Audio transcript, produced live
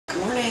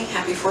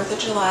Happy 4th of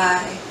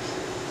July.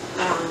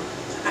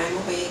 I'm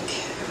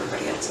awake.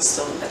 Everybody else is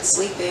still in bed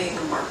sleeping.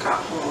 Mark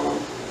got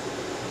home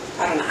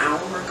about an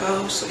hour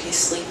ago, so he's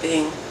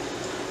sleeping.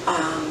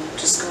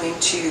 Just going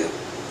to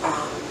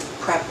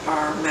prep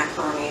our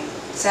macaroni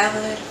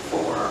salad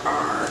for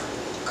our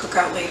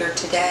cookout later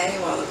today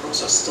while the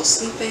girls are still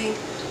sleeping.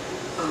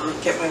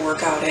 Get my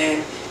workout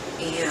in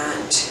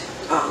and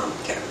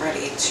get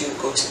ready to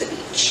go to the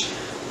beach.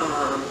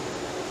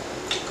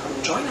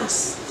 Come join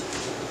us.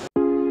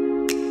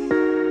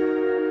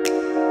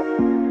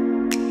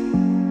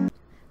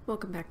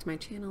 Welcome back to my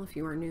channel. If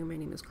you are new, my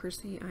name is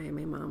Chrissy. I am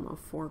a mom of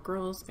 4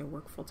 girls. I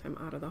work full-time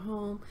out of the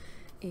home,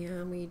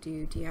 and we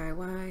do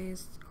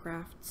DIYs,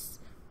 crafts,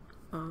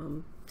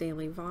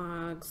 daily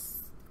vlogs,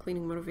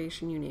 cleaning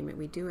motivation, you name it.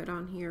 We do it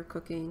on here,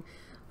 cooking.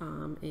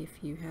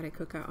 If you had a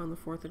cookout on the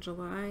 4th of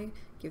July,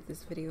 give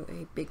this video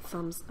a big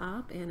thumbs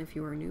up, and if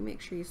you are new, make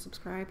sure you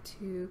subscribe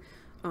to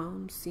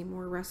see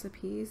more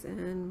recipes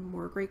and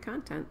more great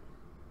content.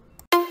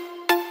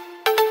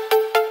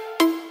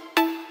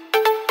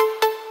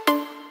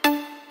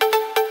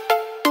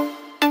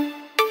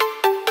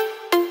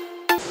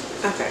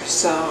 Okay,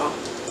 so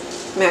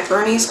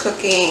macaroni's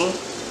cooking.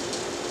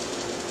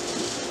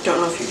 Don't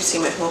know if you can see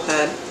my whole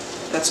head.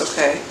 That's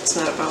okay. It's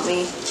not about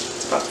me.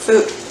 It's about the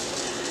food.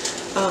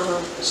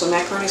 So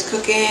macaroni's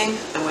cooking.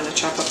 I'm going to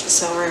chop up the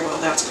celery while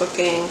that's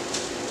cooking.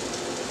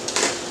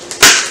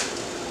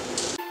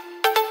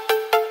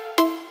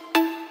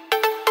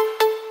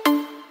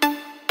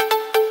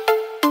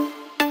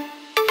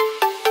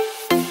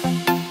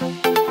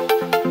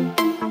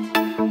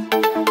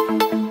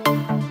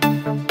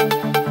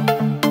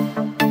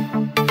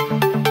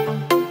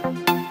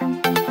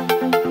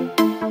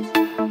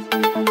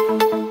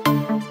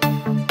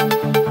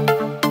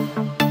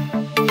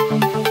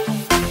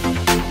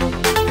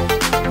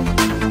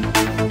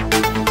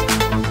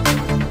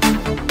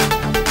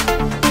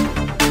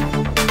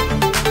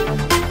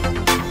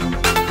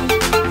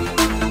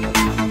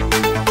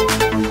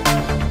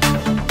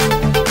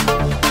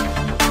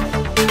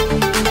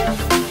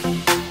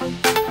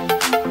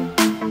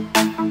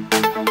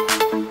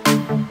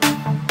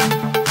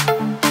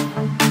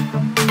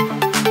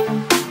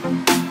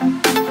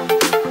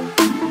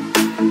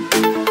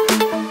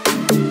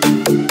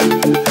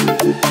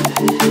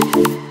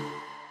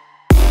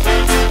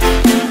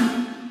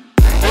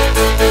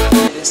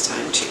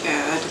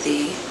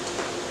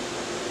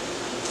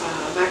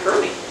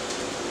 Macaroni.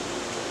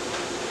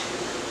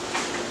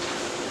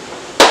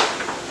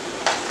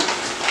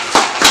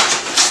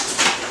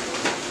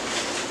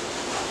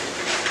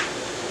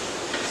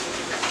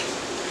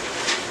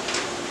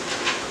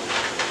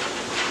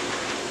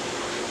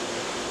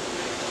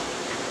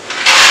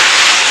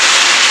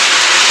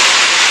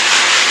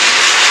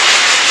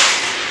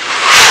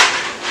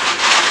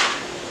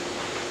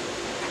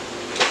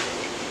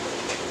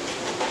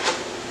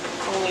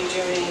 Only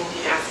doing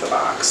half the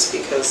box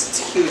because it's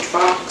a huge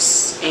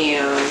box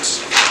and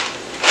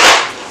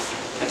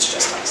it's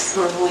just us.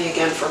 Normally,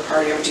 again, for a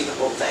party I would do the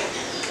whole thing.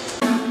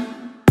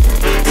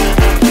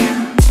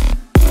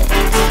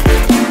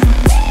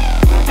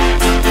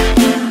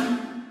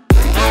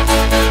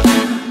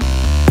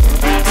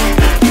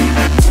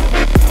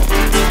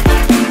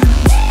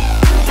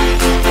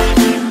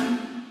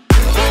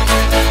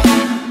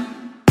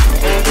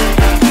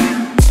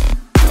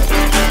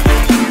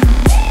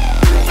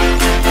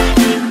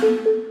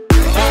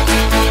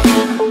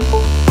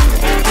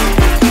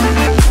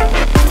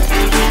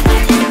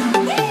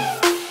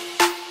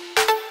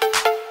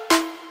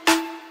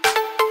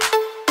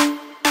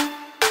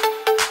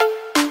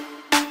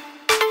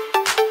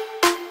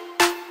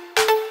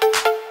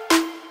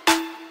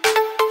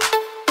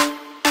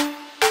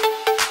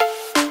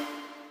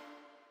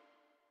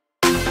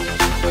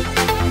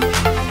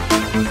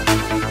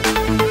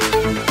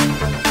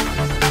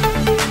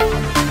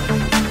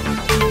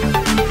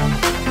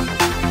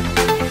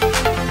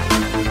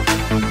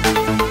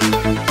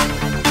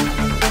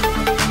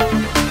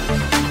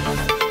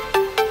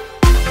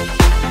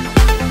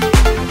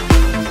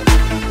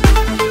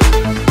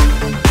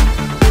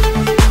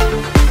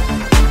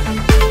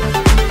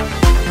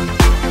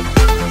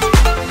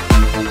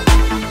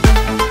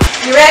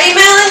 Ready,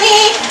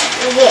 Melanie?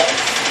 Yes.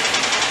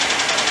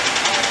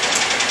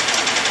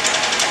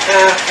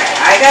 Okay,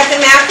 I got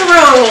the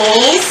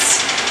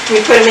macaronis.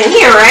 We put them in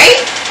here,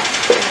 right?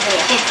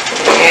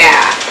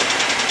 Yeah.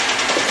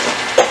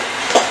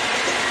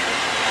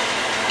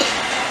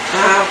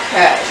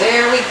 Okay,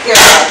 there we go.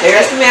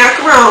 There's the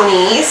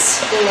macaronis.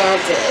 Now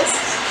this.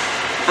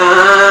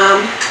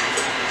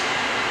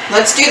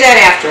 Let's do that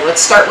after.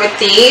 Let's start with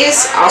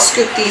these. I'll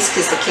scoop these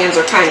because the cans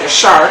are kind of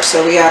sharp.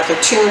 So we got the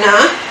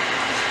tuna.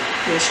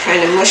 Just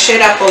kind of mush it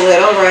up a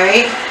little,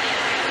 right?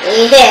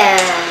 Yeah.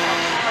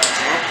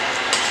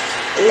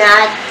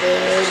 Not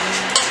the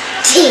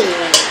tea.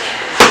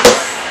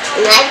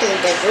 Not the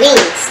green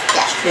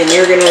stuff. And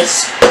you're going to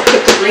put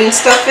the green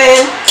stuff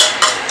in?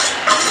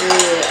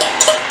 Yeah.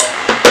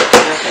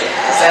 Okay,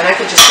 because then I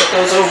could just put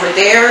those over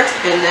there,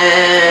 and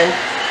then...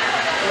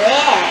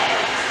 Where?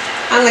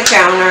 on the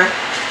counter.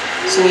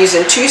 So I'm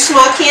using 2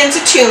 small cans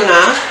of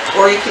tuna,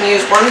 or you can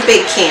use 1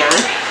 big can.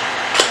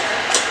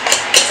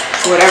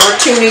 Whatever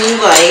tuna you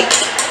like.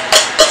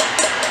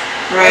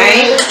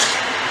 Right?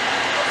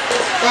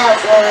 That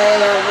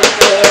one over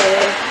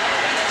there.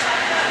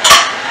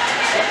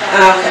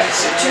 Okay,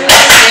 so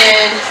tuna's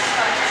in.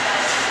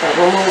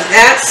 We'll move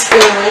that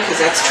spoon because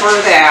that's for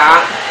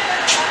that.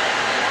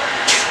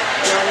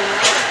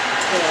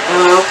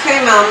 Okay,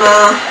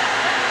 Mama.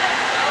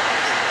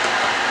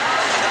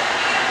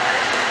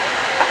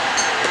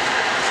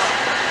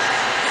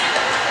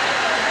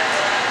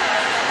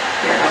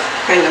 Here, I'll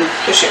kind of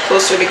push it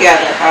closer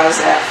together. How's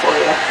that for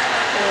you?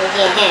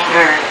 Yeah.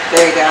 Alright,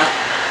 there you go.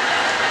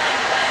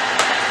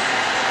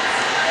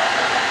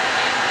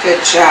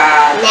 Good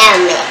job. Now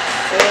mix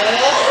it.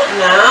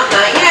 No,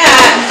 not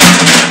yet.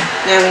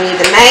 Now we need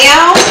the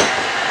mayo.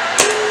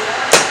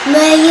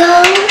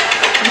 Mayo.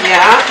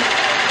 Yeah.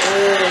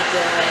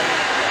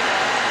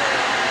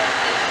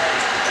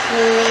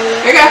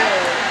 Here you go.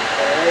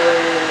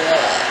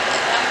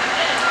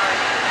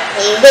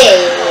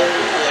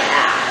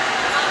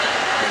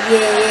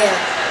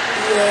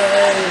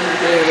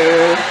 Do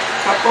a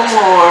couple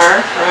more,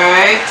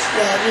 right?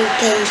 Yeah, you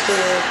can do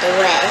the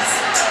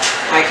rest.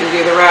 I can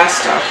do the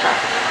rest, okay.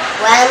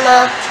 One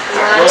more.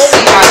 Alright, we'll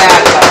see how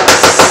that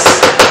goes.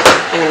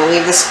 I'm going to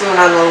leave the spoon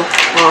on the,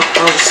 well,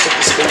 I'll just stick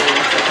the spoon in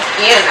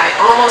there. And I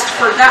almost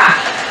forgot.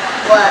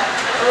 What?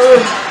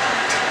 Ugh.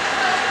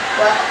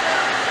 What?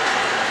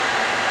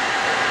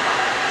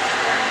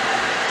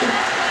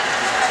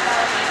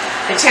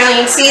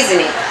 Italian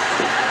seasoning.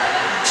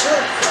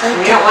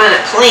 We don't want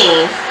it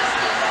plain.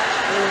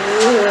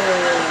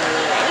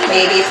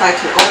 Maybe if I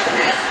can open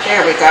it.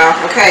 There we go.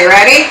 Okay,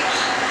 ready?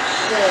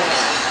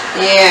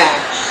 Yeah.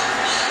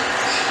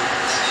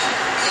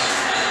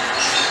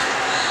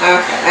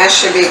 Okay, that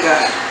should be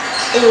good.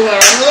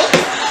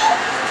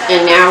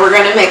 And now we're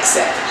going to mix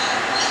it.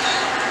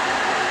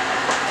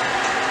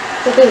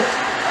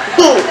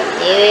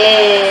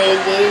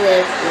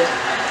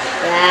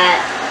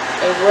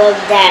 I love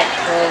that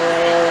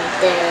color of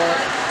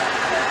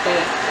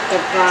the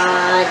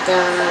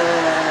bottom.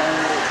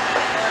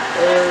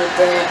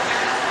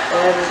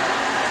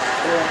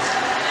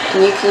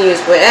 And you can use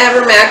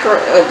whatever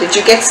macaroni. Oh, did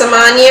you get some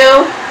on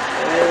you?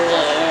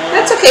 Yeah.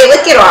 That's okay.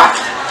 Lick it off.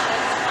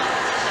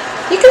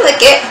 You can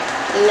lick it.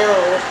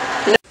 No.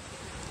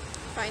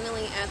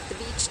 Finally at the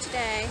beach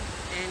today,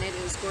 and it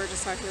is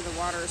gorgeous out here. The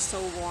water is so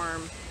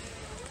warm.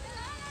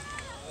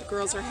 The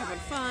girls are having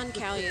fun.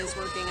 Callie is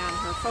working on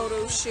her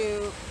photo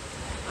shoot.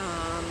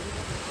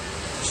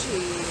 She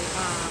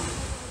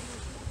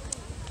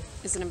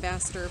is an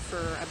ambassador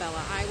for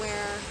Abella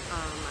Eyewear.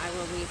 I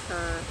will leave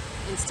her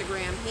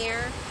Instagram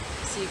here,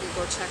 so you can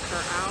go check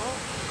her out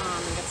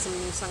and get some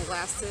new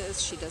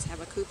sunglasses. She does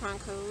have a coupon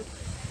code,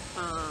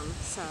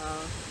 so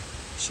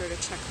be sure to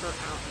check her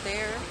out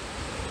there.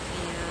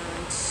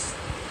 And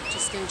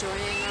just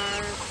enjoying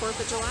our 4th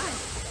of July.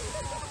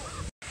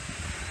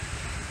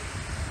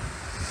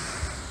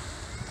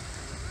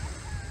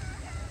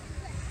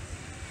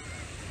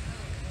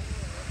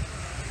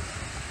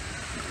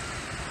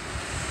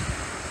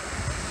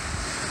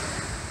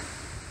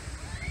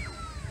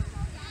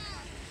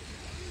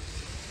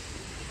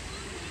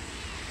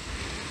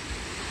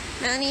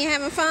 Melanie, you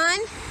having fun?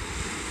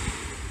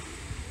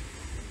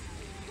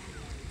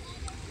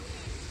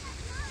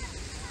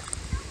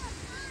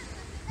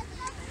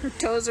 Her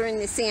toes are in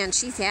the sand.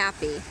 She's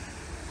happy.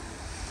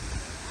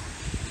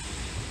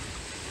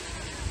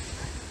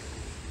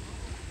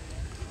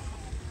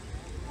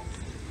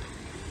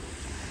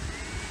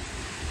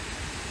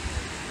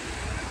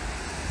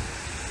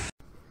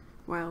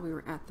 While we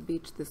were at the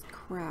beach, this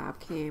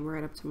crab came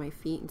right up to my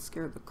feet and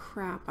scared the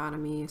crap out of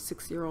me. A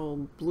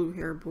 6-year-old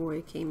blue-haired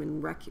boy came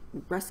and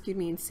rescued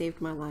me and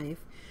saved my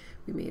life.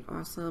 We made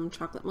awesome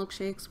chocolate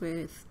milkshakes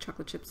with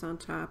chocolate chips on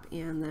top,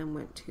 and then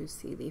went to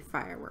see the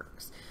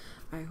fireworks.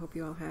 I hope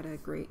you all had a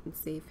great and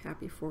safe,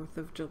 happy 4th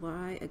of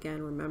July.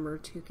 Again, remember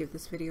to give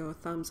this video a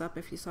thumbs up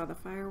if you saw the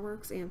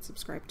fireworks, and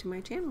subscribe to my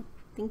channel.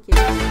 Thank you.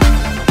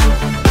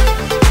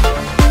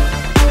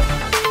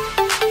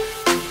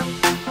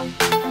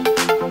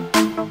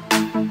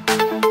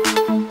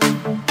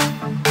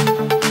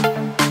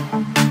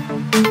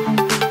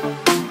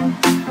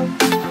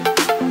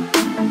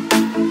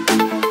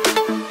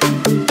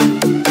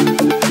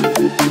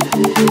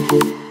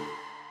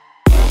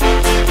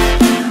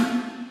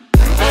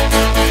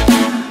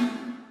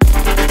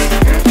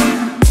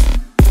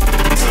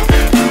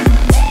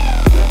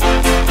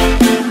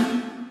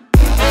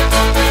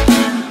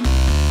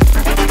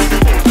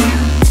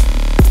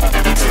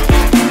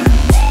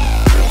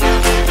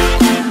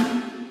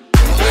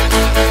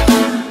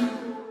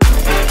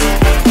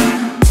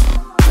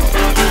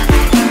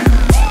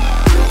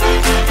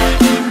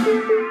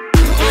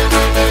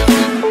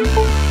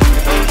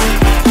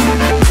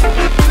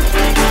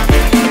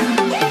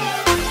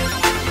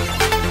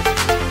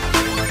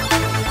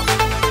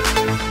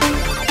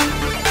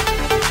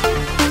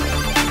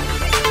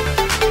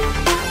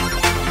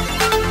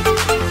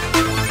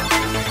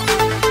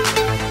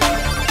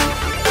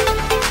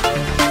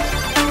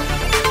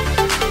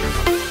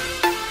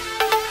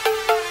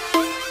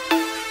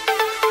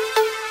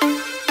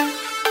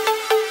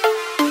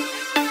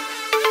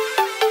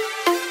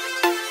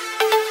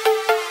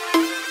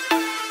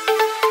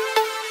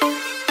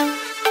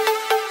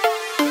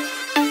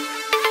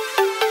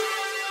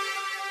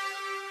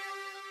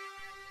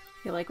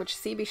 like what you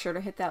see, be sure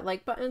to hit that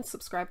like button,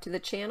 subscribe to the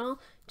channel,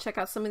 check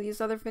out some of these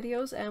other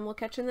videos, and we'll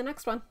catch you in the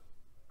next one.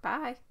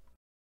 Bye!